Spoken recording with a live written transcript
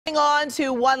On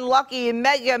to one lucky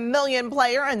Mega Million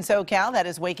player in SoCal that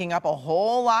is waking up a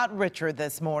whole lot richer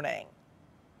this morning.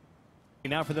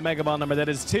 Now for the Mega Ball number, that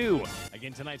is 2.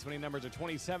 Again, tonight's winning numbers are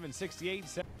 27, 68,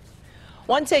 7.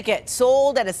 One ticket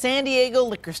sold at a San Diego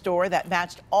liquor store that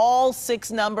matched all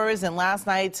 6 numbers in last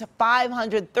night's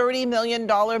 $530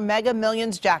 million Mega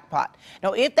Millions jackpot.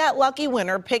 Now, if that lucky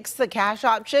winner picks the cash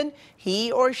option,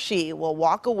 he or she will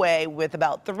walk away with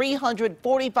about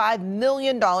 $345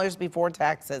 million before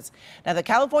taxes. Now, the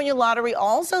California Lottery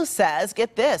also says,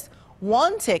 get this,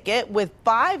 one ticket with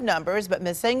 5 numbers but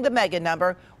missing the mega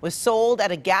number was sold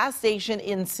at a gas station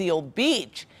in Seal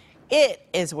Beach. It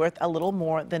is worth a little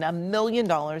more than $1 million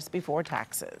before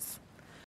taxes.